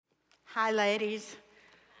Hi, ladies.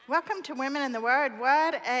 Welcome to Women in the Word.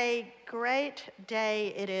 What a great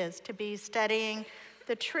day it is to be studying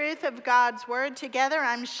the truth of God's Word together.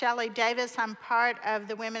 I'm Shelley Davis. I'm part of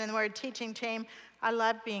the Women in the Word teaching team. I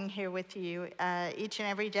love being here with you each and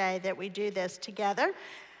every day that we do this together.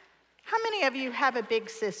 How many of you have a big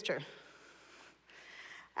sister?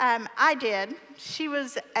 I did. She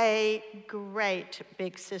was a great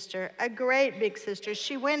big sister,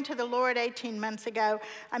 She went to the Lord 18 months ago.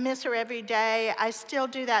 I miss her every day. I still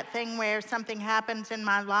do that thing where something happens in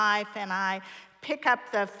my life and I pick up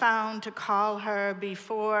the phone to call her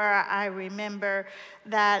before I remember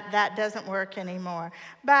that doesn't work anymore.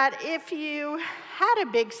 But if you had a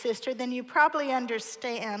big sister, then you probably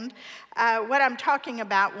understand what I'm talking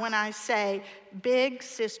about when I say big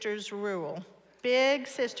sisters rule. Big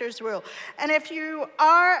sisters rule. And if you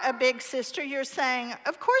are a big sister, you're saying,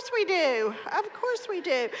 of course we do. Of course we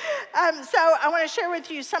do. So I want to share with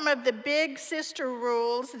you some of the big sister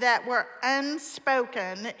rules that were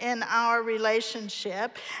unspoken in our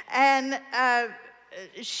relationship. And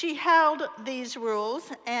she held these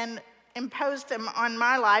rules and imposed them on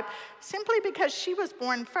my life simply because she was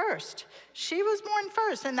born first. She was born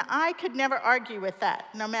first, and I could never argue with that.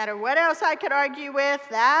 No matter what else I could argue with,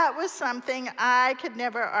 that was something I could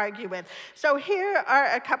never argue with. So here are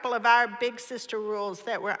a couple of our big sister rules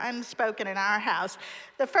that were unspoken in our house.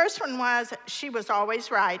 The first one was she was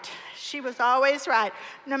always right. She was always right.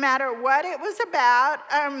 No matter what it was about,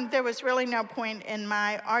 there was really no point in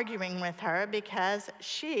my arguing with her because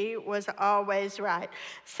she was always right.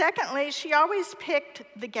 Secondly, she always picked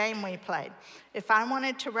the game we played. If I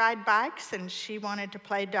wanted to ride bikes and she wanted to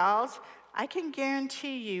play dolls, I can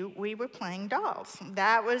guarantee you we were playing dolls.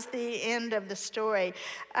 That was the end of the story.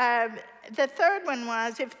 The third one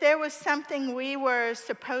was if there was something we were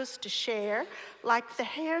supposed to share, like the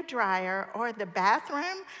hair dryer or the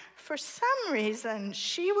bathroom, for some reason,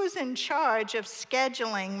 she was in charge of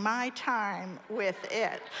scheduling my time with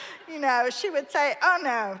it. You know, she would say, oh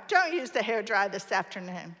no, don't use the hair dryer this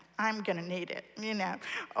afternoon. I'm going to need it,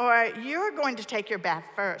 Or you're going to take your bath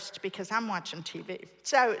first because I'm watching TV.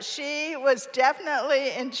 So she was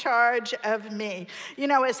definitely in charge of me.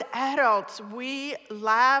 As adults, we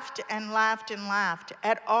laughed and laughed and laughed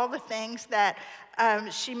at all the things that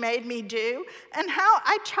she made me do and how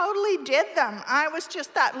I totally did them. I was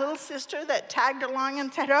just that little sister that tagged along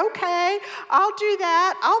and said, okay, I'll do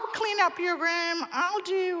that. I'll clean up your room. I'll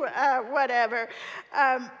do whatever.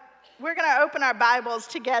 We're going to open our Bibles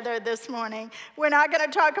together this morning. We're not going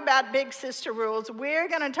to talk about big sister rules. We're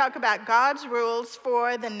going to talk about God's rules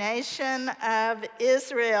for the nation of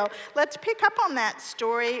Israel. Let's pick up on that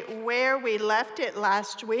story where we left it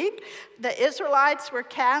last week. The Israelites were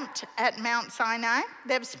camped at Mount Sinai.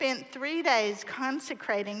 They've spent 3 days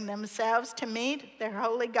consecrating themselves to meet their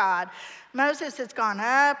holy God. Moses has gone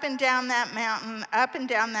up and down that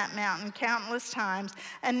mountain countless times.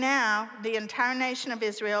 And now the entire nation of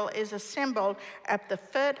Israel is assembled at the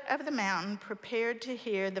foot of the mountain, prepared to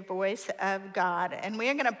hear the voice of God. And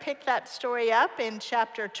we're going to pick that story up in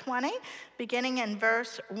chapter 20, beginning in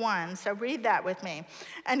verse 1. So read that with me.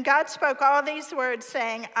 And God spoke all these words,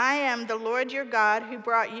 saying, I am the Lord your God who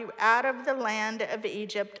brought you out of the land of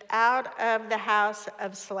Egypt, out of the house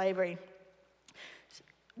of slavery.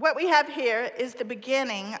 What we have here is the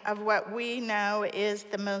beginning of what we know is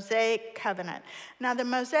the Mosaic Covenant. Now, the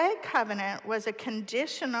Mosaic Covenant was a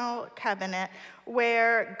conditional covenant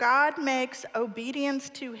where God makes obedience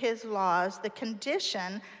to his laws the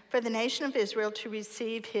condition for the nation of Israel to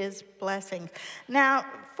receive his blessing. Now,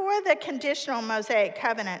 for the conditional Mosaic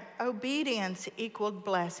Covenant, obedience equaled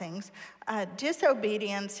blessings.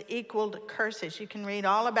 Disobedience equaled curses. You can read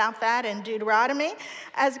all about that in Deuteronomy.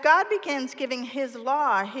 As God begins giving his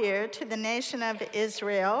law here to the nation of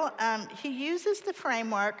Israel, he uses the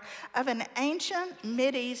framework of an ancient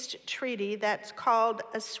Mideast treaty that's called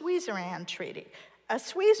a Suzerain Treaty. A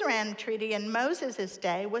Suzerain treaty in Moses'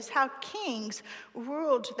 day was how kings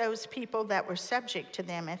ruled those people that were subject to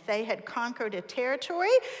them. If they had conquered a territory,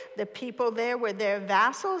 the people there were their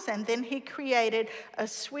vassals, and then he created a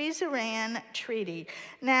Suzerain treaty.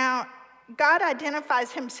 Now, God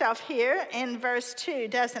identifies himself here in verse 2,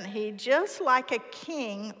 doesn't he? Just like a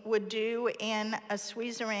king would do in a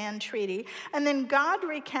Suzerain treaty. And then God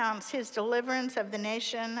recounts his deliverance of the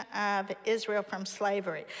nation of Israel from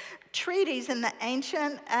slavery. Treaties in the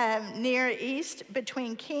ancient Near East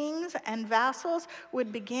between kings and vassals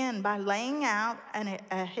would begin by laying out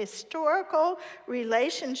a historical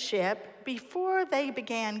relationship before they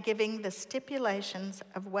began giving the stipulations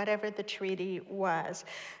of whatever the treaty was.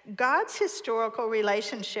 God's historical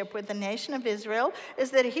relationship with the nation of Israel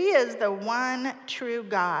is that he is the one true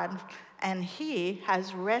God, and he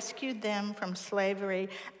has rescued them from slavery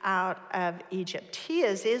out of Egypt. He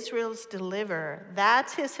is Israel's deliverer.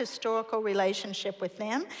 That's his historical relationship with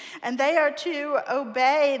them. And they are to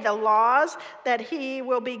obey the laws that he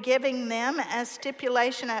will be giving them as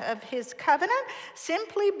stipulation of his covenant,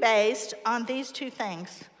 simply based on these two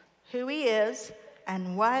things: who he is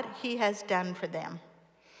and what he has done for them.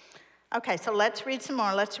 Okay, so let's read some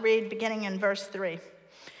more. Let's read beginning in verse 3.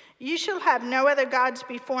 You shall have no other gods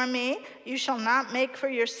before me. You shall not make for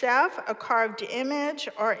yourself a carved image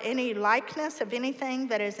or any likeness of anything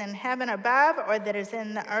that is in heaven above, or that is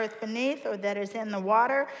in the earth beneath, or that is in the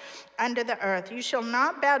water under the earth. You shall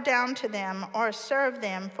not bow down to them or serve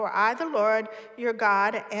them, for I, the Lord your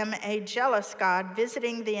God, am a jealous God,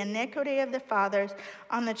 visiting the iniquity of the fathers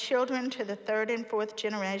on the children to the third and fourth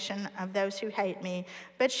generation of those who hate me,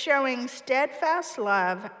 but showing steadfast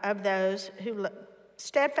love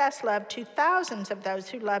to thousands of those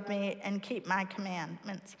who love me and keep my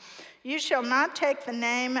commandments. You shall not take the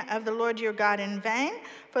name of the Lord your God in vain,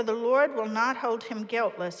 for the Lord will not hold him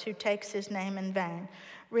guiltless who takes his name in vain.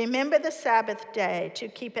 Remember the Sabbath day to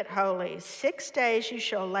keep it holy. 6 days you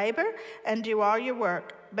shall labor and do all your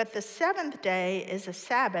work, but the seventh day is a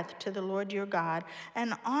Sabbath to the Lord your God,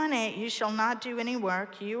 and on it you shall not do any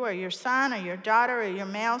work, you or your son or your daughter or your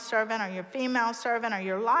male servant or your female servant or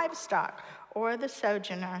your livestock, or the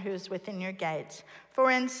sojourner who is within your gates.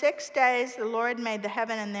 For in 6 days the Lord made the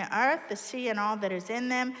heaven and the earth, the sea and all that is in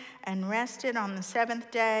them, and rested on the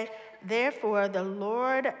seventh day. Therefore the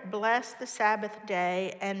Lord blessed the Sabbath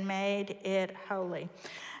day and made it holy.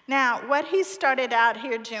 Now, what he started out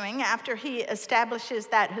here doing after he establishes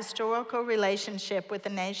that historical relationship with the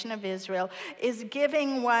nation of Israel is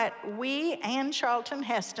giving what we and Charlton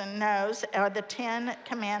Heston knows are the 10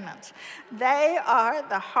 Commandments. They are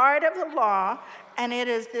the heart of the law, and it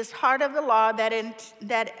is this heart of the law that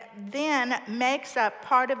then makes up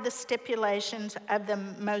part of the stipulations of the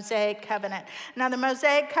Mosaic Covenant. Now, the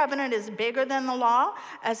Mosaic Covenant is bigger than the law.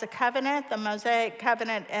 As a covenant, the Mosaic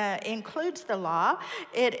Covenant includes the law.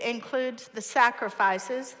 It includes the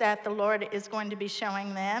sacrifices that the Lord is going to be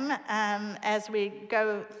showing them as we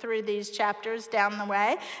go through these chapters down the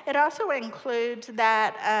way. It also includes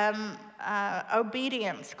that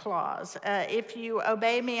obedience clause. If you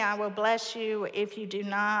obey me, I will bless you. If you do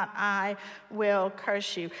not, I will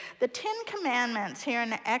curse you. The 10 Commandments here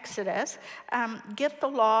in Exodus get the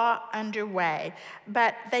law underway,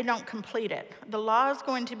 but they don't complete it. The law is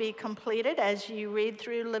going to be completed as you read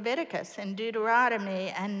through Leviticus and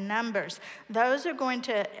Deuteronomy and Numbers. Those are going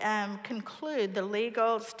to conclude the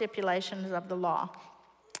legal stipulations of the law.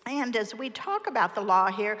 And as we talk about the law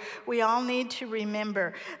here, we all need to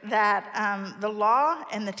remember that the law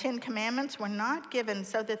and the 10 Commandments were not given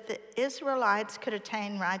so that the Israelites could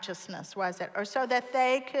attain righteousness, was it? Or so that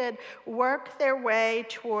they could work their way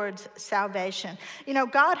towards salvation. You know,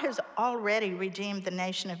 God has already redeemed the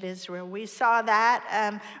nation of Israel. We saw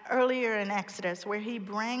that earlier in Exodus, where he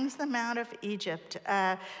brings them out of Egypt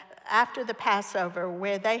after the Passover,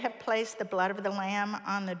 where they have placed the blood of the lamb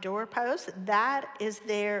on the doorpost. That is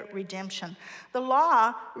their redemption. The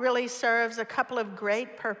law really serves a couple of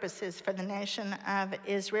great purposes for the nation of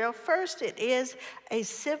Israel. First, it is a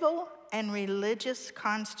civil and religious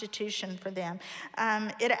constitution for them.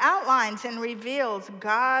 It outlines and reveals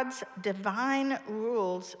God's divine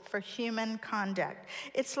rules for human conduct.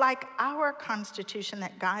 It's like our constitution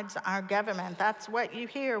that guides our government. That's what you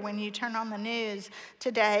hear when you turn on the news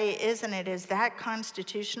today, isn't it? Is that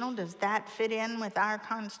constitutional? Does that fit in with our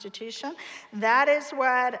constitution? That is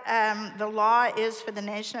what the law is for the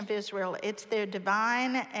nation of Israel. It's their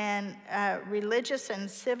divine and religious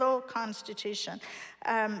and civil constitution.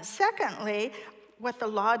 Secondly, what the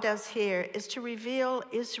law does here is to reveal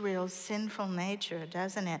Israel's sinful nature,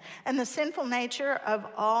 doesn't it? And the sinful nature of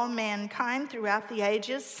all mankind throughout the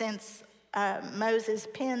ages since Moses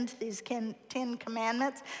penned these 10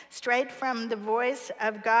 Commandments straight from the voice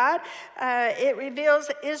of God. It reveals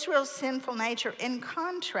Israel's sinful nature in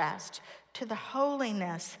contrast to the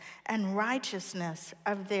holiness and righteousness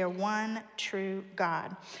of their one true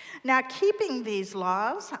God. Now, keeping these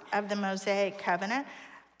laws of the Mosaic Covenant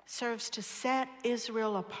serves to set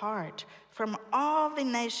Israel apart from all the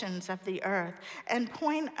nations of the earth and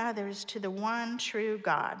point others to the one true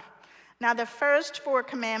God. Now, the first 4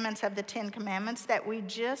 commandments of the 10 commandments that we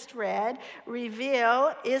just read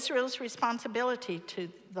reveal Israel's responsibility to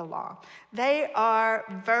the law. They are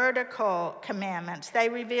vertical commandments. They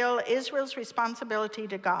reveal Israel's responsibility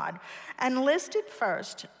to God. And listed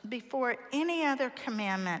first, before any other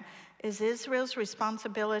commandment, is Israel's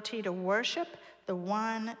responsibility to worship the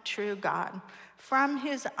one true God. From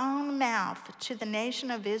his own mouth to the nation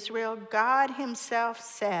of Israel, God himself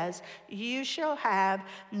says, "You shall have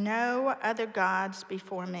no other gods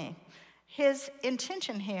before me." His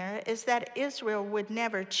intention here is that Israel would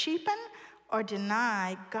never cheapen or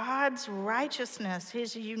deny God's righteousness,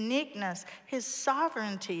 his uniqueness, his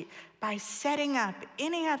sovereignty by setting up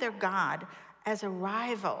any other god as a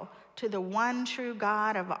rival to the one true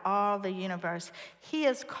God of all the universe. He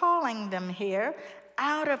is calling them here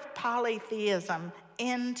out of polytheism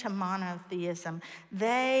into monotheism.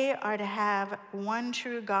 They are to have one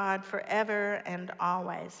true God forever and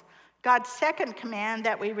always. God's second command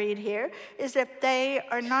that we read here is that they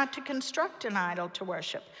are not to construct an idol to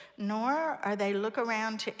worship, nor are they look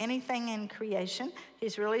around to anything in creation.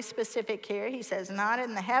 He's really specific here. He says, not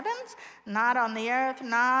in the heavens, not on the earth,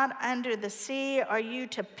 not under the sea are you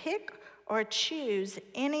to pick or choose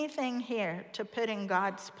anything here to put in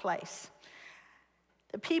God's place.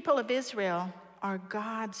 The people of Israel are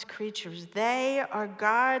God's creatures. They are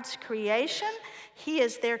God's creation. He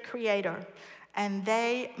is their creator. And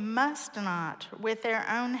they must not, with their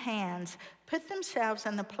own hands, put themselves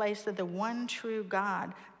in the place of the one true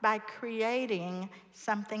God by creating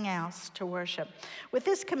something else to worship. With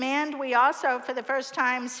this command, we also, for the first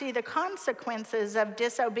time, see the consequences of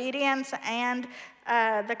disobedience and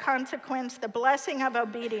the blessing of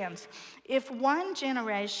obedience. If one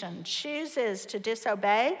generation chooses to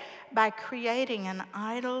disobey by creating an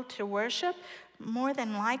idol to worship, more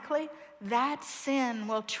than likely, that sin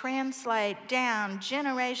will translate down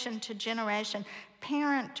generation to generation,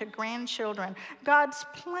 parent to grandchildren. God's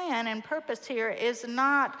plan and purpose here is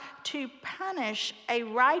not to punish a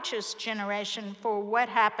righteous generation for what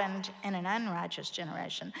happened in an unrighteous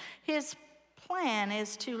generation. His plan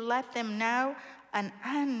is to let them know an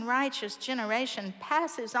unrighteous generation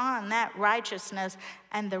passes on that righteousness,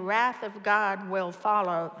 and the wrath of God will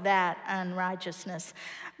follow that unrighteousness.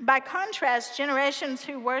 By contrast, generations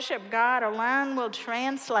who worship God alone will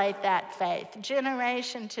translate that faith,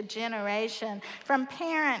 generation to generation, from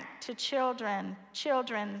parent to children,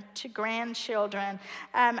 children to grandchildren.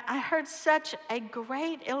 I heard such a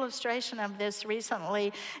great illustration of this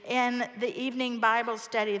recently in the evening Bible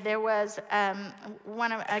study. There was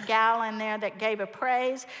a gal in there that gave a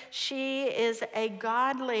praise. She is a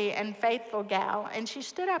godly and faithful gal, and she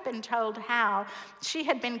stood up and told how she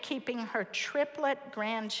had been keeping her triplet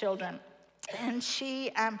grandchildren. And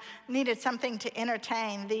she needed something to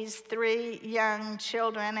entertain these 3 young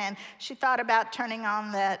children, and she thought about turning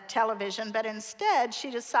on the television, but instead she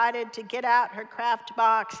decided to get out her craft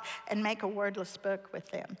box and make a wordless book with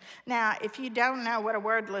them. Now, if you don't know what a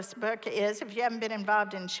wordless book is, if you haven't been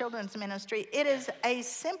involved in children's ministry, it is a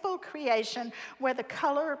simple creation where the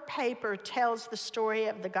color paper tells the story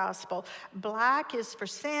of the gospel. Black is for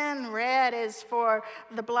sin, red is for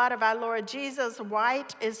the blood of our Lord Jesus,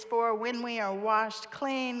 white is for when we are washed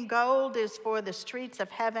clean, gold is for the streets of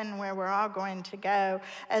heaven where we're all going to go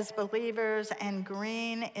as believers, and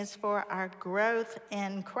green is for our growth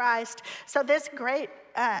in Christ. So this great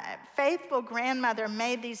faithful grandmother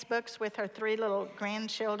made these books with her 3 little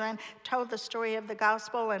grandchildren, told the story of the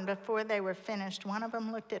gospel, and before they were finished, one of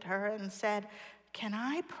them looked at her and said, "Can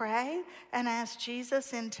I pray and ask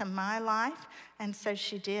Jesus into my life?" And so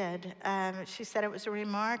she did. She said it was a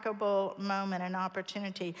remarkable moment and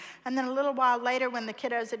opportunity. And then a little while later, when the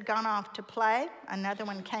kiddos had gone off to play, another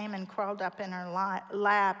one came and crawled up in her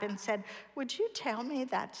lap and said, "Would you tell me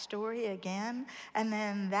that story again?" And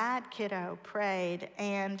then that kiddo prayed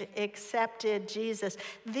and accepted Jesus.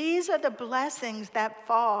 These are the blessings that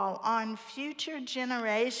fall on future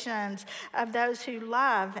generations of those who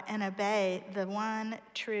love and obey the one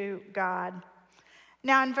true God.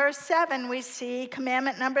 Now in verse 7, we see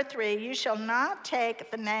commandment number 3, you shall not take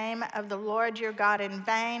the name of the Lord your God in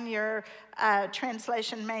vain. Your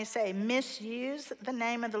translation may say misuse the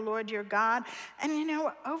name of the Lord your God. And you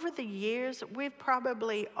know, over the years, we've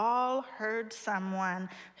probably all heard someone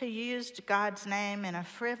who used God's name in a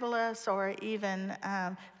frivolous or even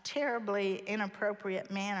terribly inappropriate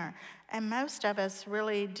manner. And most of us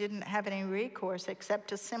really didn't have any recourse except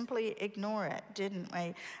to simply ignore it, didn't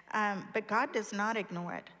we? But God does not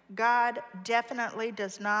ignore it. God definitely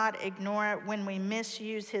does not ignore it when we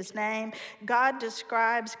misuse his name. God's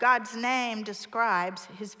name describes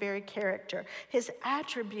his very character, his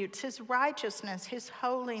attributes, his righteousness, his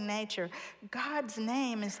holy nature. God's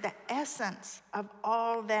name is the essence of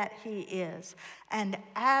all that he is. And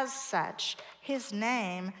as such, his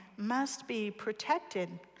name must be protected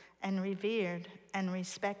and revered and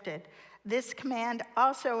respected. This command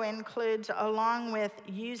also includes, along with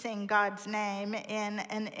using God's name in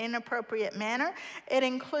an inappropriate manner, it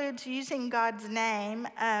includes using God's name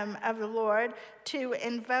of the Lord to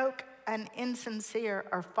invoke an insincere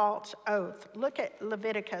or false oath. Look at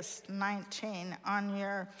Leviticus 19 on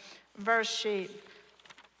your verse sheet,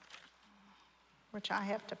 which I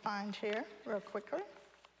have to find here real quickly.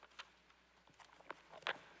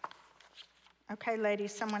 Okay,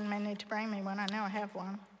 ladies, someone may need to bring me one. I know I have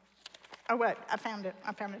one. Oh, what? I found it.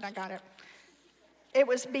 I got it. It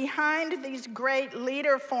was behind these great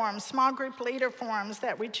leader forms, small group leader forms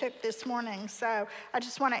that we took this morning. So I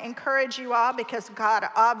just want to encourage you all, because God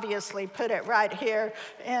obviously put it right here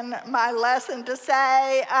in my lesson, to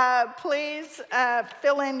say, please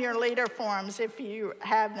fill in your leader forms if you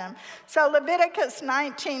have them. So Leviticus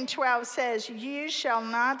 19:12 says, "You shall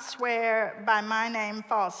not swear by my name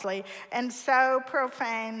falsely, and so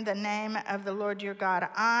profane the name of the Lord your God.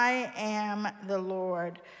 I am the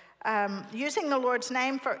Lord." Using the Lord's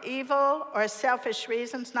name for evil or selfish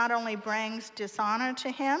reasons not only brings dishonor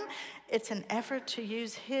to him, it's an effort to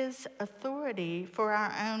use his authority for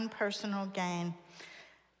our own personal gain.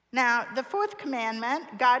 Now, the fourth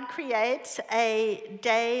commandment, God creates a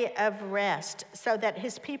day of rest so that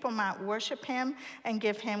his people might worship him and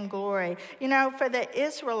give him glory. You know, for the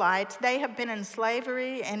Israelites, they have been in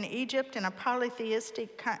slavery in Egypt in a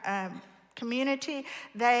polytheistic community.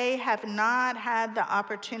 They have not had the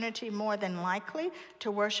opportunity, more than likely, to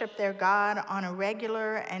worship their God on a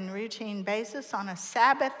regular and routine basis on a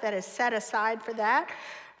Sabbath that is set aside for that.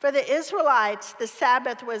 For the Israelites, the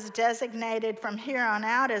Sabbath was designated from here on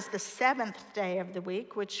out as the seventh day of the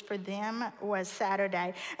week, which for them was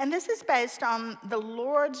Saturday. And this is based on the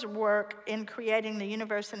Lord's work in creating the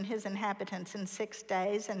universe and his inhabitants in 6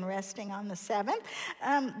 days and resting on the seventh.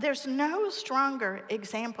 There's no stronger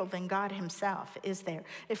example than God himself, is there?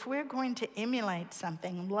 If we're going to emulate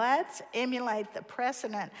something, let's emulate the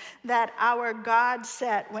precedent that our God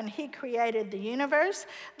set when he created the universe.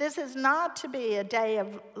 This is not to be a day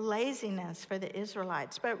of laziness for the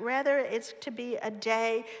Israelites, but rather it's to be a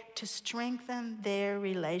day to strengthen their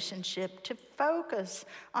relationship, to focus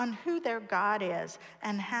on who their God is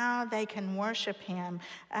and how they can worship him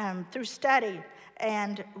through study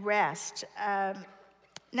and rest.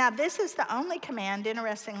 Now, this is the only command,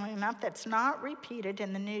 interestingly enough, that's not repeated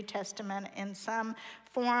in the New Testament in some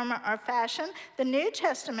form or fashion. The New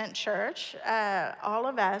Testament church, all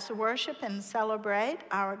of us, worship and celebrate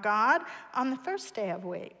our God on the first day of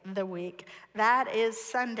the week. That is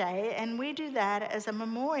Sunday, and we do that as a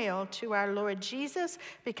memorial to our Lord Jesus,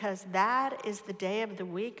 because that is the day of the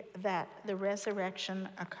week that the resurrection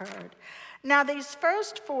occurred. Now, these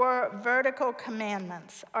first 4 vertical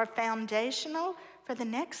commandments are foundational for the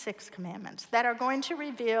next 6 commandments that are going to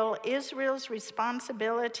reveal Israel's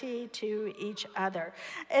responsibility to each other.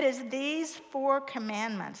 It is these 4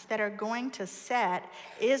 commandments that are going to set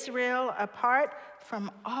Israel apart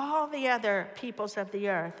from all the other peoples of the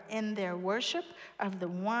earth in their worship of the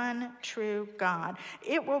one true God.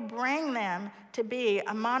 It will bring them to be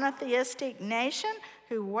a monotheistic nation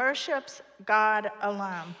who worships God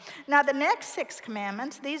alone. Now, the next 6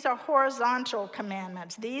 commandments, these are horizontal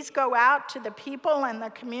commandments. These go out to the people and the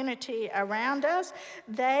community around us.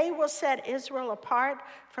 They will set Israel apart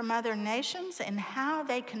from other nations in how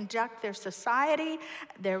they conduct their society,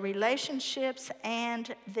 their relationships,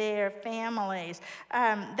 and their families.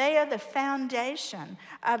 They are the foundation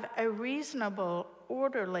of a reasonable,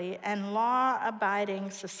 orderly, and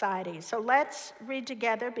law-abiding society. So let's read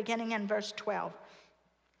together, beginning in verse 12.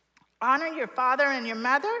 Honor your father and your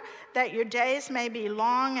mother, that your days may be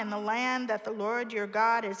long in the land that the Lord your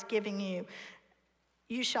God is giving you.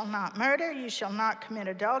 You shall not murder, you shall not commit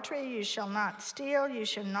adultery, you shall not steal, you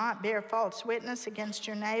shall not bear false witness against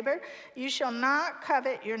your neighbor, you shall not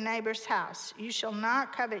covet your neighbor's house, you shall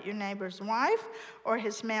not covet your neighbor's wife, or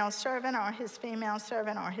his male servant, or his female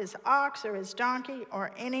servant, or his ox, or his donkey,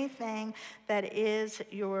 or anything that is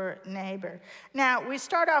your neighbor. Now, we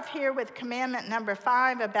start off here with commandment number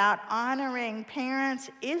 5 about honoring parents.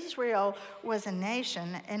 Israel was a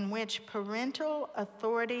nation in which parental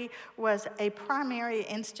authority was a primary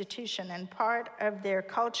institution and part of their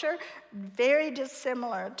culture, very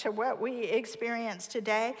dissimilar to what we experience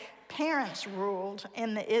today. parents ruled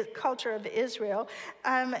in the culture of Israel.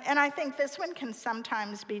 And I think this one can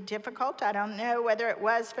sometimes be difficult. I don't know whether it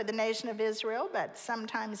was for the nation of Israel, but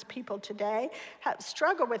sometimes people today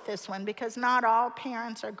struggle with this one because not all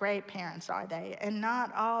parents are great parents, are they? And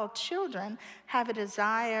not all children have a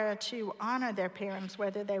desire to honor their parents,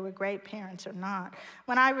 whether they were great parents or not.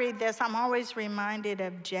 When I read this, I'm always reminded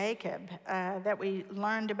of Jacob that we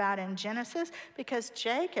learned about in Genesis, because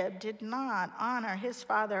Jacob did not honor his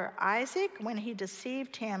father Isaac when he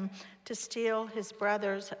deceived him to steal his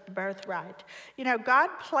brother's birthright. You know, God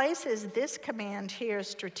places this command here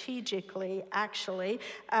strategically, actually,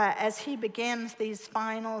 as he begins these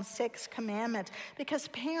final 6 commandments, because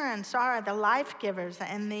parents are the life givers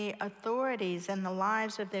and the authorities in the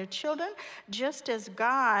lives of their children, just as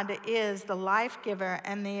God is the life giver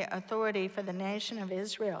and the authority for the nation of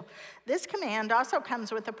Israel. This command also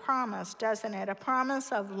comes with a promise, doesn't it? A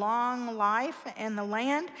promise of long life in the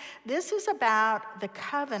land. This is about the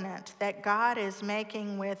covenant that God is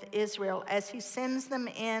making with Israel as he sends them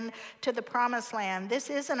in to the promised land. This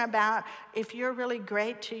isn't about, if you're really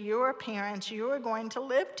great to your parents, you're going to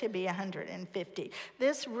live to be 150.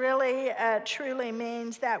 This really truly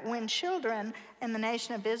means that when children in the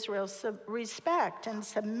nation of Israel respect and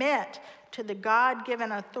submit to the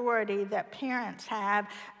God-given authority that parents have,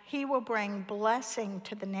 he will bring blessing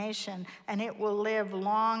to the nation, and it will live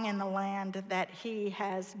long in the land that he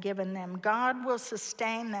has given them. God will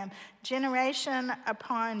sustain them generation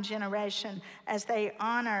upon generation as they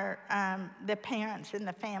honor the parents in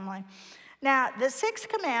the family. Now, the 6th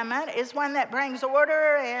commandment is one that brings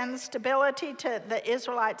order and stability to the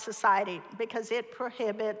Israelite society because it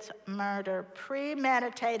prohibits murder,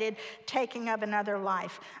 premeditated taking of another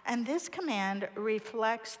life. And this command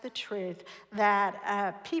reflects the truth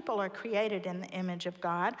that people are created in the image of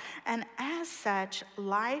God, and as such,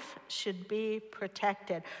 life should be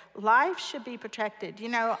protected. Life should be protected. You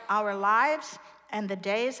know, our lives and the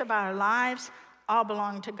days of our lives all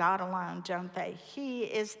belong to God alone, don't they? He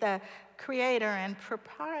is the creator and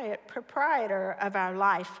proprietor of our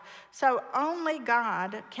life. So only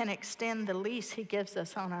God can extend the lease he gives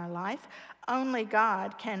us on our life. Only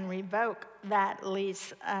God can revoke that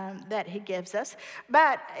lease that he gives us.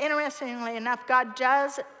 But interestingly enough, God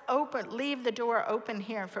does leave the door open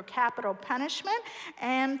here for capital punishment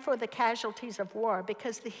and for the casualties of war,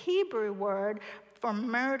 because the Hebrew word for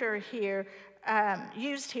murder here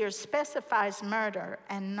used here specifies murder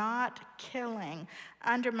and not killing.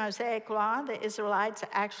 Under Mosaic law, the Israelites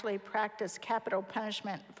actually practiced capital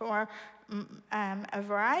punishment for a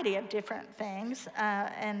variety of different things,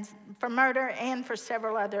 and for murder and for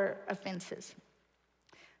several other offenses.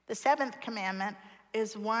 The 7th commandment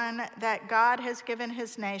is one that God has given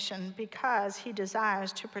his nation because he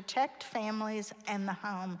desires to protect families and the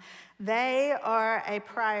home. They are a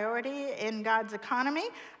priority in God's economy.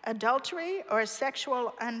 Adultery or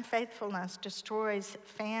sexual unfaithfulness destroys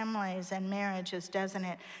families and marriages, doesn't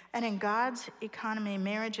it? And in God's economy,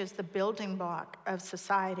 marriage is the building block of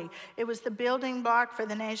society. It was the building block for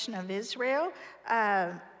the nation of Israel.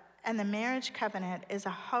 And the marriage covenant is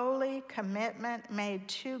a holy commitment made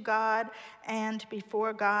to God and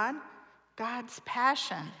before God. God's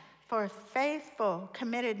passion for faithful,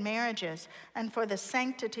 committed marriages and for the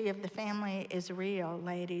sanctity of the family is real,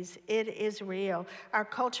 ladies. It is real. Our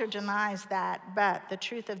culture denies that, but the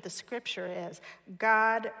truth of the scripture is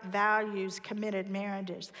God values committed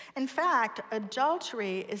marriages. In fact,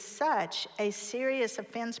 adultery is such a serious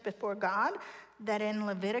offense before God that in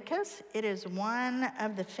Leviticus, it is one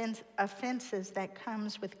of the offenses that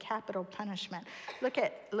comes with capital punishment. Look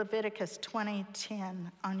at Leviticus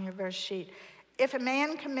 20:10 on your verse sheet. If a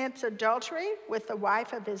man commits adultery with the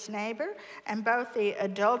wife of his neighbor, and both the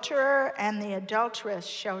adulterer and the adulteress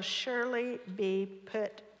shall surely be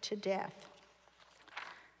put to death.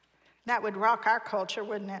 That would rock our culture,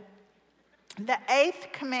 wouldn't it? The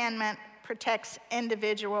 8th commandment protects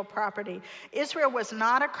individual property. Israel was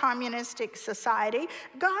not a communistic society.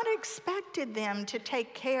 God expected them to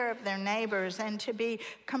take care of their neighbors and to be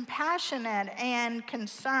compassionate and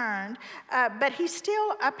concerned, but he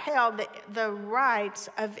still upheld the rights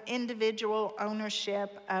of individual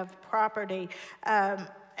ownership of property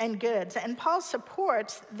and goods. And Paul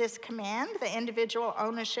supports this command, the individual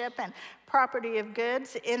ownership and property of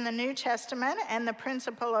goods, in the New Testament, and the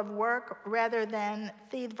principle of work rather than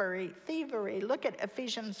thievery. Look at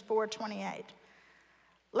Ephesians 4:28.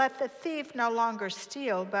 Let the thief no longer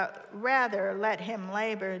steal, but rather let him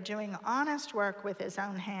labor, doing honest work with his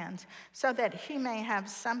own hands, so that he may have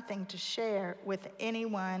something to share with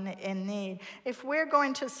anyone in need. If we're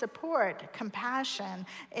going to support compassion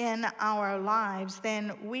in our lives,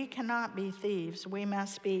 then we cannot be thieves. We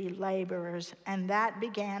must be laborers. And that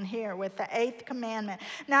began here with the 8th commandment.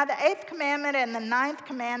 Now, the 8th commandment and the 9th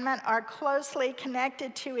commandment are closely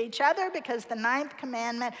connected to each other because the 9th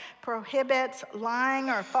commandment prohibits lying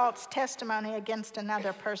or false testimony against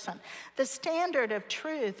another person. The standard of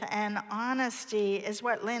truth and honesty is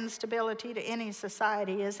what lends stability to any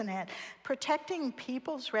society, isn't it? Protecting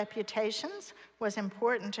people's reputations was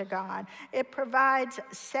important to God. It provides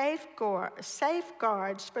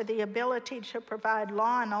safeguards for the ability to provide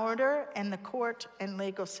law and order in the court and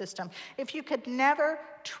legal system. If you could never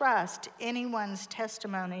trust anyone's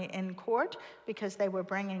testimony in court because they were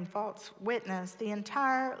bringing false witness, the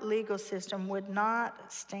entire legal system would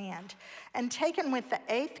not stand. And taken with the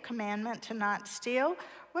 8th commandment to not steal,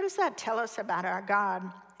 what does that tell us about our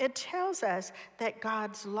God? It tells us that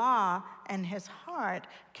God's law and his heart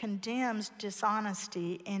condemns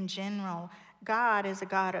dishonesty in general. God is a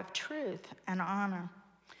God of truth and honor.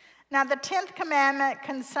 Now, the 10th commandment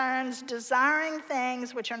concerns desiring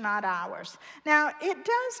things which are not ours. Now, it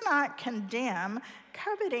does not condemn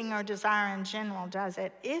coveting or desire in general, does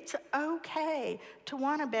it? It's okay to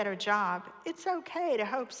want a better job. It's okay to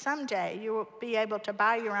hope someday you will be able to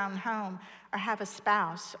buy your own home or have a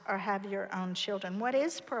spouse or have your own children. What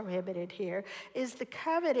is prohibited here is the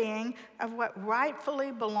coveting of what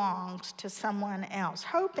rightfully belongs to someone else.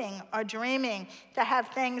 Hoping or dreaming to have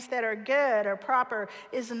things that are good or proper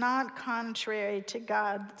is not contrary to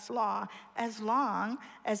God's law, as long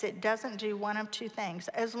as it doesn't do one of two things.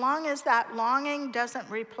 As long as that longing doesn't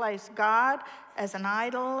replace God as an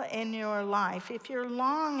idol in your life. If your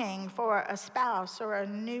longing for a spouse or a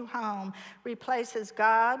new home replaces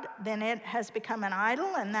God, then it has become an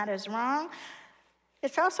idol, and that is wrong.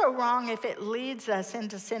 It's also wrong if it leads us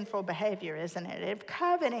into sinful behavior, isn't it? If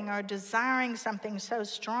coveting or desiring something so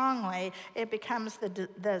strongly, it becomes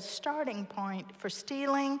the starting point for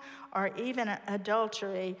stealing or even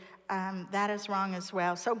adultery, that is wrong as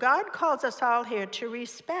well. So God calls us all here to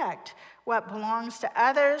respect what belongs to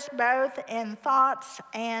others, both in thoughts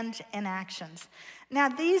and in actions. Now,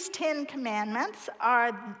 these 10 commandments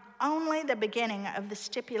are only the beginning of the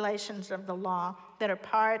stipulations of the law that are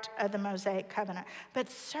part of the Mosaic Covenant.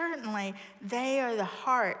 But certainly, they are the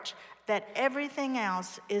heart that everything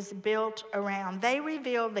else is built around. They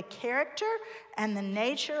reveal the character and the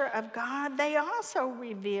nature of God. They also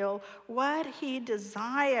reveal what he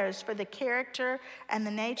desires for the character and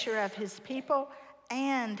the nature of his people.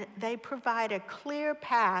 And they provide a clear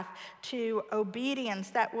path to obedience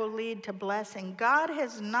that will lead to blessing. God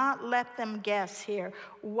has not let them guess here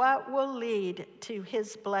what will lead to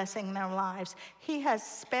his blessing their lives. He has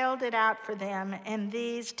spelled it out for them in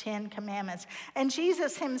these 10 commandments. And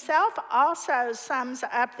Jesus himself also sums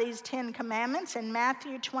up these 10 commandments in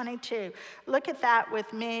Matthew 22. Look at that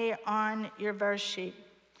with me on your verse sheet.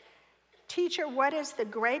 Teacher, what is the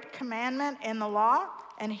great commandment in the law?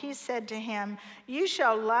 And he said to him, you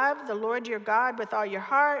shall love the Lord your God with all your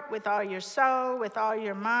heart, with all your soul, with all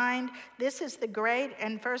your mind. This is the great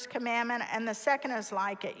and first commandment, and the second is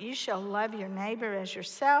like it. You shall love your neighbor as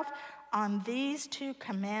yourself. On these 2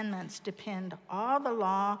 commandments depend all the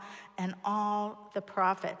law and all the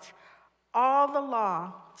prophets. All the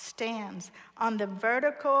law stands on the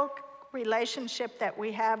vertical relationship that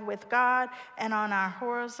we have with God and on our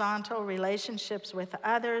horizontal relationships with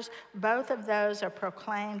others. Both of those are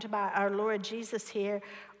proclaimed by our Lord Jesus here.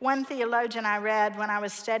 One theologian I read when I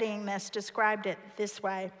was studying this described it this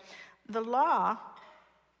way. The law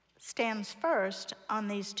stands first on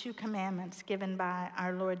these 2 commandments given by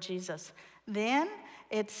our Lord Jesus. Then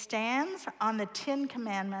it stands on the 10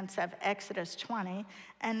 commandments of Exodus 20.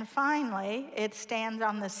 And finally, it stands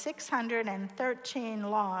on the 613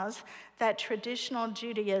 laws that traditional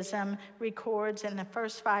Judaism records in the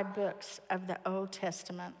first 5 books of the Old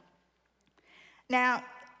Testament. Now,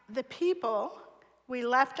 the people, we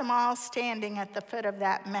left them all standing at the foot of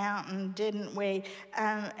that mountain, didn't we?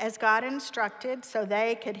 As God instructed, so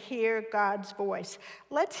they could hear God's voice.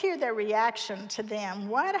 Let's hear their reaction to them.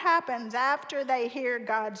 What happens after they hear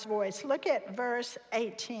God's voice? Look at verse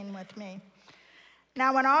 18 with me.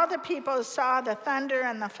 Now when all the people saw the thunder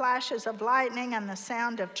and the flashes of lightning and the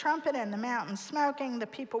sound of trumpet and the mountain smoking, the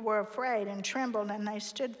people were afraid and trembled, and they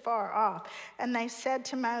stood far off. And they said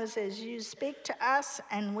to Moses, "You speak to us,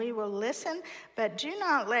 and we will listen, but do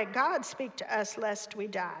not let God speak to us, lest we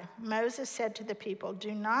die." Moses said to the people,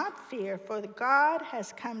 "Do not fear, for God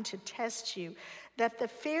has come to test you, that the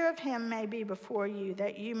fear of him may be before you,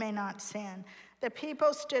 that you may not sin." The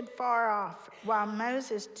people stood far off, while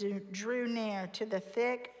Moses drew near to the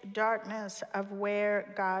thick darkness of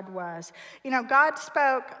where God was. You know, God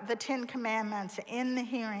spoke the 10 Commandments in the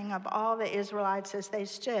hearing of all the Israelites as they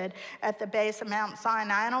stood at the base of Mount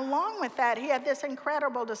Sinai. And along with that, he had this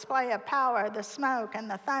incredible display of power, the smoke and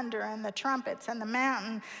the thunder and the trumpets and the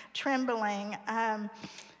mountain trembling.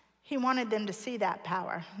 He wanted them to see that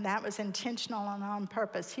power. That was intentional and on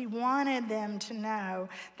purpose. He wanted them to know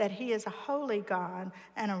that he is a holy God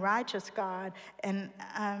and a righteous God, and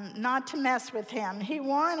not to mess with him. He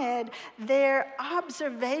wanted their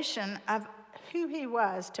observation of who he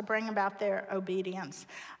was to bring about their obedience.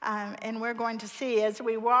 And we're going to see as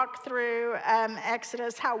we walk through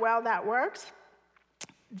Exodus how well that works.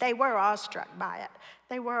 They were awestruck by it.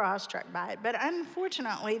 They were awestruck by it. But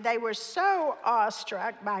unfortunately, they were so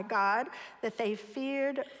awestruck by God that they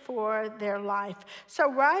feared for their life.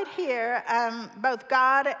 So right here, both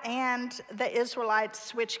God and the Israelites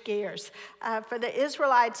switch gears. For the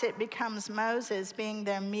Israelites, it becomes Moses being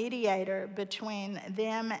their mediator between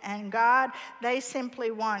them and God. They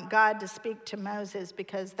simply want God to speak to Moses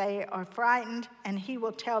because they are frightened, and he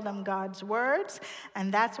will tell them God's words.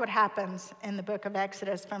 And that's what happens in the book of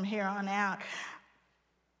Exodus from here on out.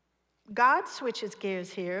 God switches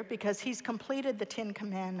gears here because he's completed the 10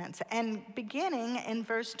 Commandments. And beginning in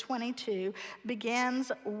verse 22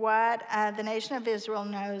 begins what the nation of Israel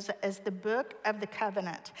knows as the Book of the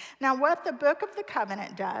Covenant. Now, what the Book of the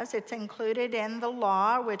Covenant does, it's included in the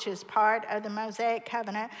law, which is part of the Mosaic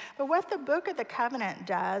Covenant. But what the Book of the Covenant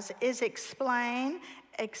does is explain,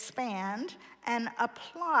 expand, and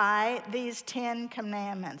apply these 10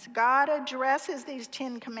 commandments. God addresses these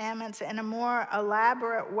 10 commandments in a more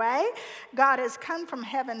elaborate way. God has come from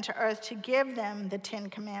heaven to earth to give them the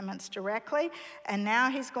 10 commandments directly, and now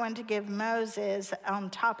he's going to give Moses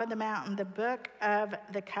on top of the mountain the Book of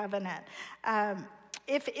the Covenant.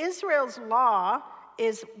 If Israel's law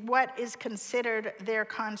is what is considered their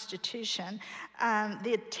constitution,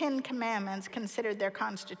 the 10 Commandments considered their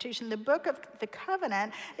constitution, the Book of the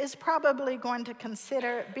Covenant is probably going to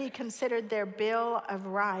be considered their Bill of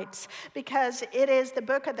Rights, because it is the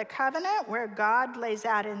Book of the Covenant where God lays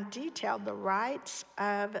out in detail the rights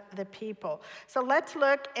of the people. So let's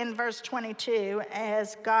look in verse 22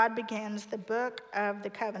 as God begins the Book of the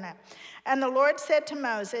Covenant. "And the Lord said to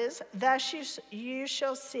Moses, thus you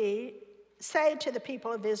shall say to the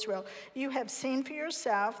people of Israel, you have seen for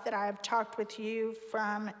yourself that I have talked with you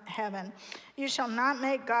from heaven. You shall not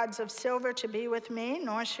make gods of silver to be with me,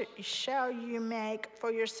 nor shall you make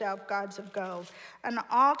for yourself gods of gold. An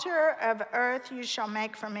altar of earth you shall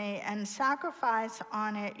make for me, and sacrifice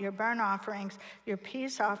on it your burnt offerings, your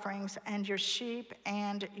peace offerings, and your sheep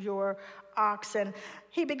and your oxen."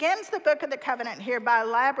 He begins the Book of the Covenant here by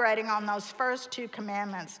elaborating on those first 2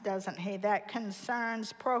 commandments, doesn't he? That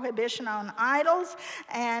concerns prohibition on idols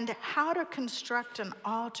and how to construct an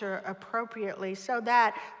altar appropriately so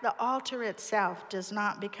that the altar itself does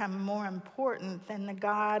not become more important than the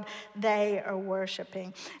God they are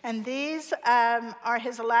worshiping. And these are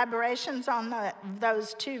his elaborations on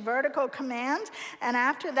those 2 vertical commands. And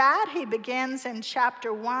after that, he begins in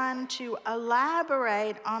chapter 1 to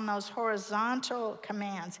elaborate on those horizontal commands.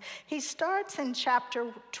 He starts in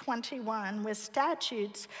chapter 21 with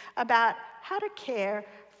statutes about how to care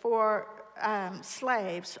for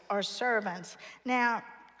slaves or servants. Now,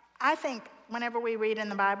 I think whenever we read in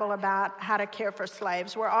the Bible about how to care for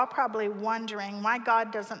slaves, we're all probably wondering why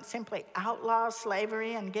God doesn't simply outlaw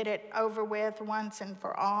slavery and get it over with once and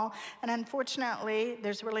for all. And unfortunately,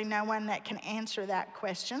 there's really no one that can answer that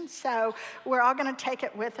question. So we're all going to take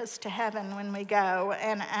it with us to heaven when we go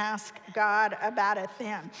and ask God about it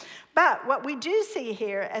then. But what we do see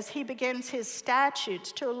here as he begins his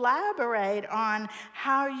statutes to elaborate on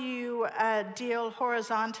how you deal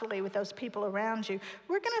horizontally with those people around you,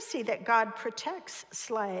 we're going to see that God protects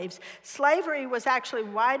slaves. Slavery was actually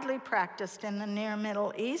widely practiced in the Near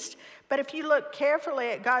Middle East. But if you look carefully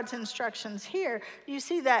at God's instructions here, you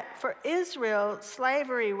see that for Israel,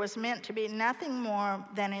 slavery was meant to be nothing more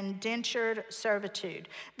than indentured servitude.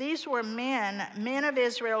 These were men of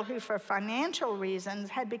Israel who for financial reasons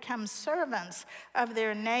had become become servants of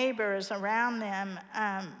their neighbors around them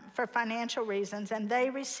for financial reasons, and they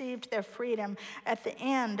received their freedom at the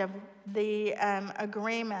end of the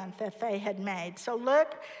agreement that they had made. So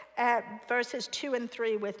look at verses 2 and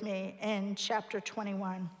 3 with me in chapter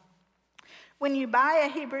 21. When you buy a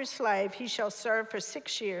Hebrew slave, he shall serve for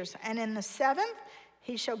 6 years, and in the seventh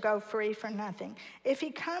he shall go free for nothing. If he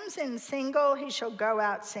comes in single, he shall go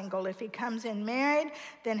out single. If he comes in married,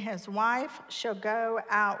 then his wife shall go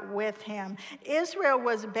out with him. Israel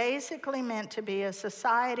was basically meant to be a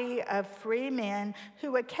society of free men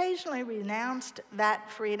who occasionally renounced that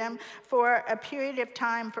freedom for a period of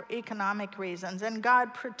time for economic reasons. And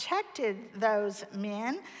God protected those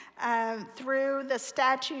men through the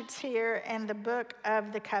statutes here in the book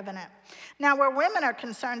of the covenant. Now, where women are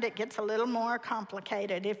concerned, it gets a little more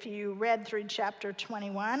complicated. If you read through chapter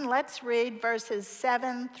 21, let's read verses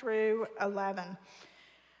 7 through 11.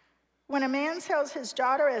 When a man sells his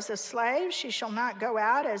daughter as a slave, she shall not go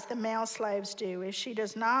out as the male slaves do. If she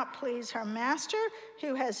does not please her master,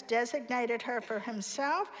 who has designated her for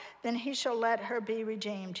himself, then he shall let her be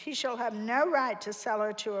redeemed. He shall have no right to sell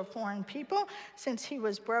her to a foreign people, since he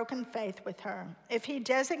was broken faith with her. If he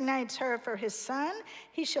designates her for his son,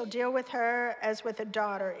 he shall deal with her as with a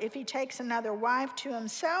daughter. If he takes another wife to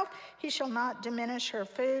himself, he shall not diminish her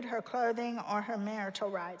food, her clothing, or her marital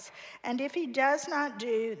rights. And if he does not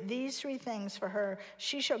do these 3 things for her,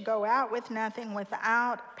 she shall go out with nothing,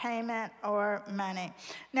 without payment or money.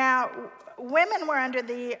 Now, women were under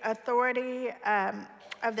the authority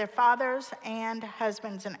of their fathers and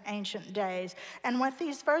husbands in ancient days. And what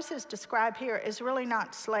these verses describe here is really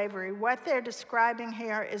not slavery. What they're describing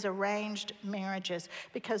here is arranged marriages,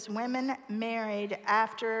 because women married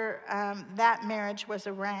after that marriage was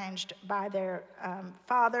arranged by their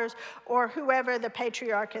fathers or whoever the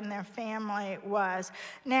patriarch in their family was.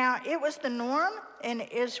 Now, it was the norm in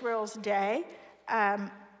Israel's day,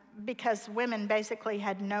 because women basically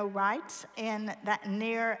had no rights in that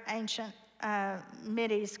near ancient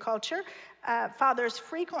Mideast culture. Fathers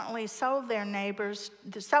frequently sold their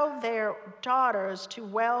daughters to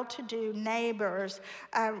well-to-do neighbors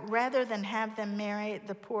rather than have them marry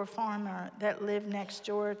the poor farmer that lived next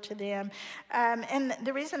door to them. And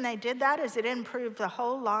the reason they did that is it improved the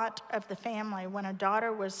whole lot of the family. When a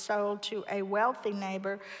daughter was sold to a wealthy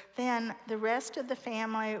neighbor, then the rest of the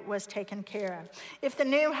family was taken care of. If the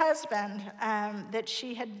new husband that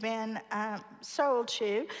she had been sold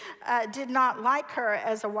to did not like her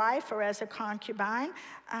as a wife or as a concubine,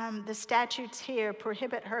 the statutes here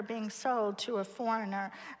prohibit her being sold to a foreigner.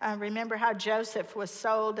 Remember how Joseph was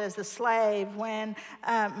sold as a slave when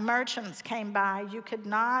merchants came by. You could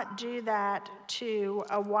not do that to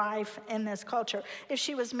a wife in this culture. If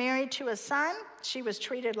she was married to a son, she was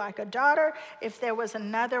treated like a daughter. If there was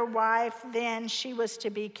another wife, then she was to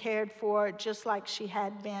be cared for just like she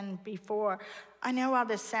had been before. I know all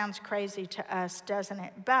this sounds crazy to us, doesn't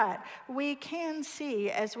it? But we can see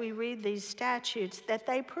as we read these statutes that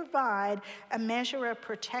they provide a measure of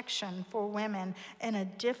protection for women in a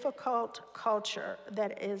difficult culture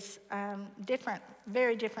that is different,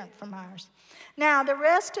 very different from ours. Now, the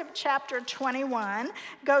rest of chapter 21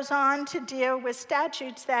 goes on to deal with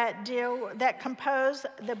statutes that compose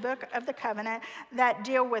the book of the covenant, that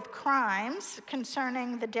deal with crimes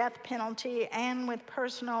concerning the death penalty and with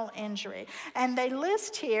personal injury. And they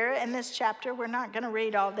list here in this chapter, we're not going to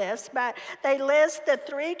read all this, but they list the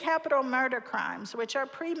 3 capital murder crimes, which are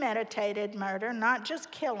premeditated murder, not just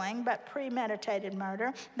killing, but premeditated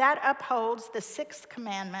murder. That upholds the 6th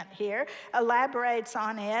commandment here, elaborates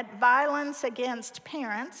on it. Violence against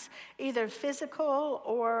parents, either physical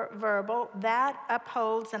or verbal, that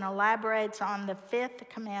upholds and elaborates on the 5th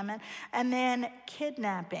commandment. And then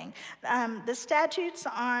kidnapping. The statutes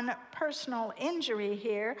on personal injury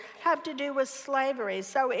here have to do with slavery,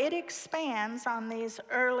 so it expands on these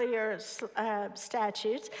earlier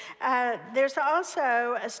statutes. There's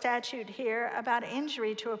also a statute here about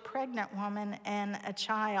injury to a pregnant woman and a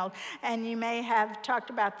child, and you may have talked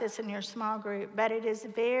about this in your small group, but it is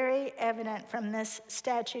very evident from this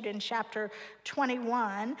statute in chapter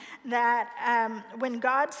 21 that when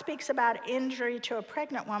God speaks about injury to a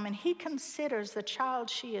pregnant woman, he considers the child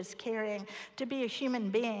she is carrying to be a human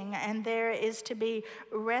being, and there is to be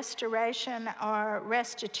restoration or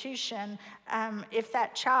restitution if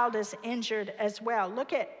that child is injured as well.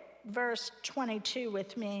 Look at verse 22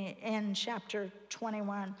 with me in chapter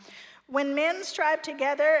 21. When men strive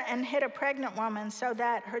together and hit a pregnant woman so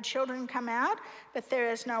that her children come out, but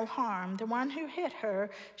there is no harm, the one who hit her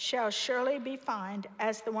shall surely be fined,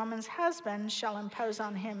 as the woman's husband shall impose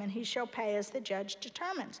on him, and he shall pay as the judge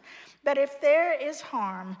determines. But if there is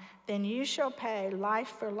harm, then you shall pay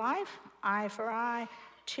life for life, eye for eye,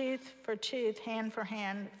 tooth for tooth, hand for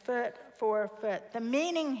hand, foot for foot. The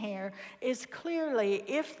meaning here is clearly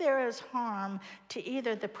if there is harm to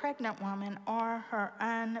either the pregnant woman or her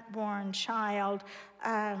unborn child,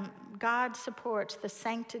 God supports the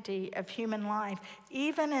sanctity of human life,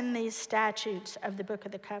 even in these statutes of the Book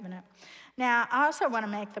of the Covenant. Now, I also want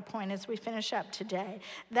to make the point as we finish up today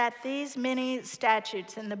that these many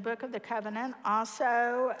statutes in the Book of the Covenant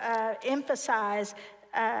also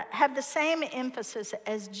have the same emphasis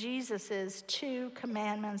as Jesus' 2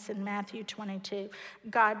 commandments in Matthew 22.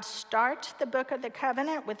 God starts the Book of the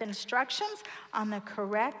Covenant with instructions on the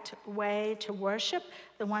correct way to worship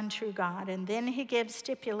the one true God. And then he gives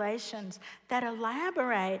stipulations that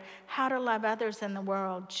elaborate how to love others in the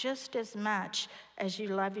world just as much as you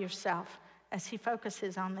love yourself, as he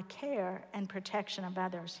focuses on the care and protection of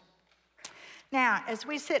others. Now, as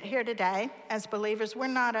we sit here today, as believers, we're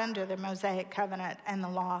not under the Mosaic Covenant and the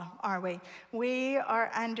law, are we? We are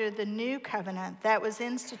under the new covenant that was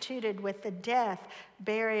instituted with the death,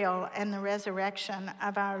 burial, and the resurrection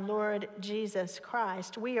of our Lord Jesus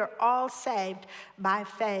Christ. We are all saved by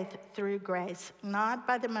faith through grace, not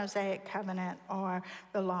by the Mosaic Covenant or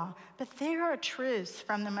the law. But there are truths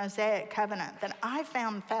from the Mosaic Covenant that I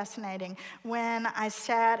found fascinating when I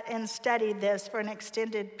sat and studied this for an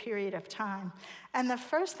extended period of time. And the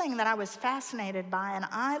first thing that I was fascinated by, and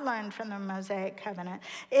I learned from the Mosaic Covenant,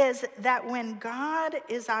 is that when God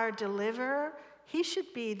is our deliverer, he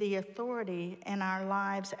should be the authority in our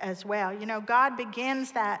lives as well. You know, God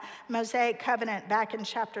begins that Mosaic Covenant back in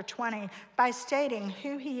chapter 20 by stating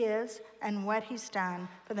who he is and what he's done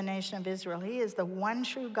for the nation of Israel. He is the one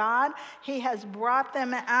true God. He has brought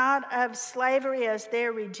them out of slavery as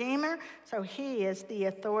their redeemer, so he is the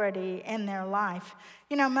authority in their life.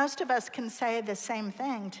 You know, most of us can say the same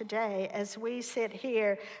thing today as we sit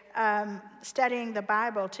here studying the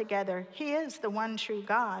Bible together. He is the one true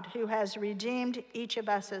God who has redeemed each of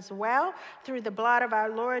us as well through the blood of our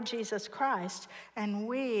Lord Jesus Christ, and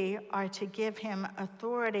we are to give him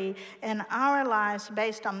authority in our lives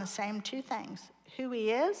based on the same two things: who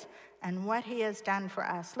he is and what he has done for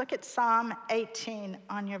us. Look at Psalm 18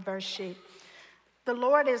 on your verse sheet. The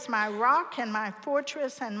Lord is my rock and my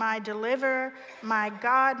fortress and my deliverer, my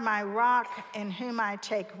God, my rock, in whom I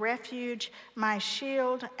take refuge, my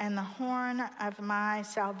shield and the horn of my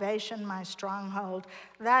salvation, my stronghold.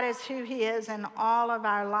 That is who he is in all of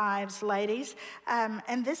our lives, ladies.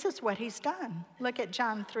 And this is what he's done. Look at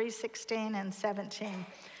John 3:16 and 17.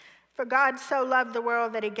 For God so loved the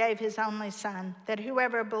world that he gave his only Son, that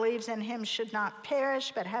whoever believes in him should not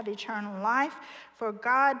perish but have eternal life. For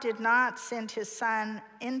God did not send his Son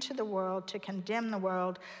into the world to condemn the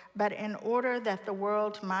world, but in order that the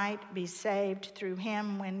world might be saved through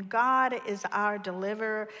him. When God is our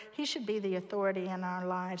deliverer, he should be the authority in our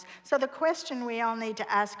lives. So the question we all need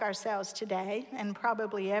to ask ourselves today, and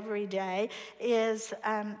probably every day, is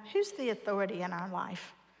who's the authority in our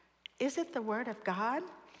life? Is it the Word of God?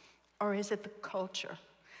 Or is it the culture?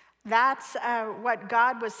 That's what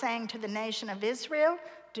God was saying to the nation of Israel.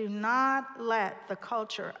 Do not let the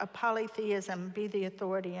culture of polytheism be the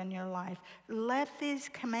authority in your life. Let these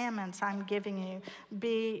commandments I'm giving you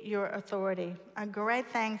be your authority. A great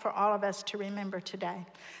thing for all of us to remember today.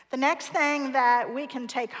 The next thing that we can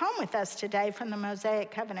take home with us today from the Mosaic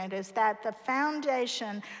Covenant is that the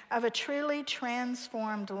foundation of a truly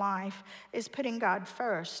transformed life is putting God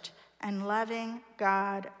first and loving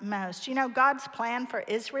God most. You know, God's plan for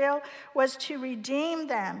Israel was to redeem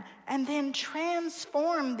them and then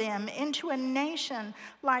transform them into a nation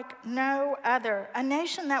like no other, a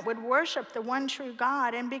nation that would worship the one true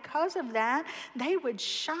God. And because of that, they would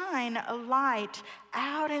shine a light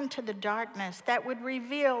out into the darkness that would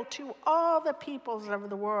reveal to all the peoples of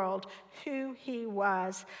the world who he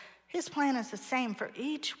was. His plan is the same for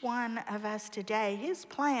each one of us today. His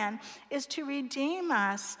plan is to redeem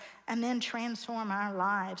us and then transform our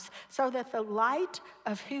lives so that the light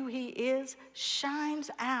of who he is shines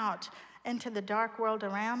out into the dark world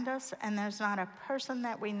around us, and there's not a person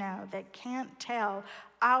that we know that can't tell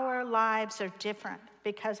our lives are different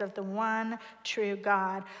because of the one true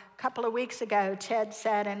God. A couple of weeks ago, Ted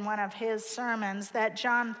said in one of his sermons that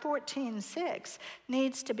John 14:6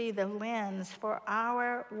 needs to be the lens for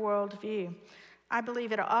our worldview. I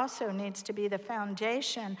believe it also needs to be the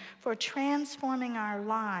foundation for transforming our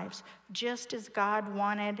lives, just as God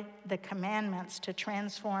wanted the commandments to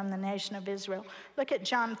transform the nation of Israel. Look at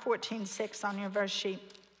John 14:6 on your verse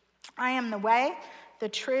sheet. I am the way, the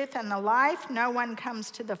truth, and the life. No one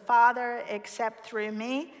comes to the Father except through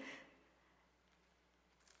me.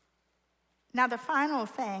 Now, the final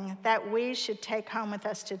thing that we should take home with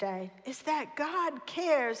us today is that God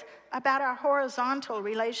cares about our horizontal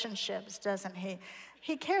relationships, doesn't he?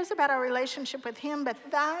 He cares about our relationship with him, but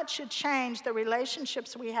that should change the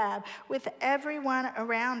relationships we have with everyone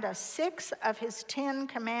around us. 6 of his 10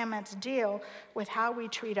 commandments deal with how we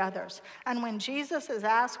treat others. And when Jesus is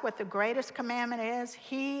asked what the greatest commandment is,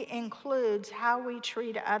 he includes how we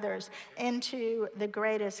treat others into the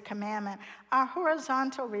greatest commandment. Our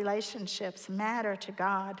horizontal relationships matter to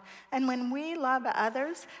God. And when we love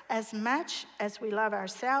others as much as we love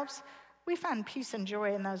ourselves, we find peace and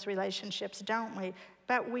joy in those relationships, don't we?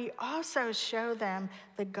 But we also show them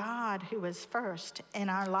the God who is first in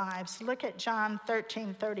our lives. Look at John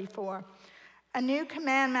 13:34. A new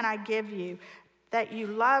commandment I give you, that you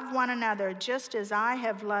love one another just as I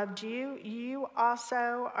have loved you. You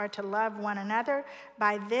also are to love one another.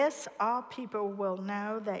 By this, all people will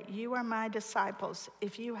know that you are my disciples,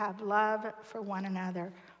 if you have love for one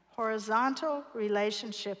another. Horizontal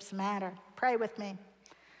relationships matter. Pray with me.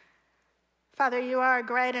 Father, you are a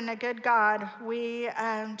great and a good God. We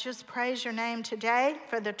just praise your name today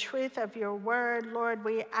for the truth of your word. Lord,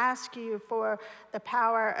 we ask you for the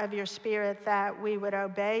power of your Spirit, that we would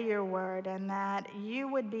obey your word and that you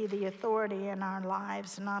would be the authority in our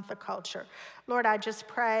lives, not the culture. Lord, I just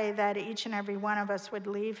pray that each and every one of us would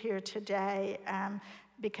leave here today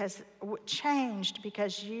changed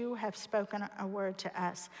because you have spoken a word to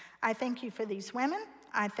us. I thank you for these women.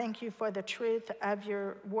 I thank you for the truth of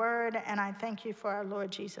your word, and I thank you for our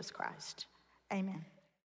Lord Jesus Christ. Amen.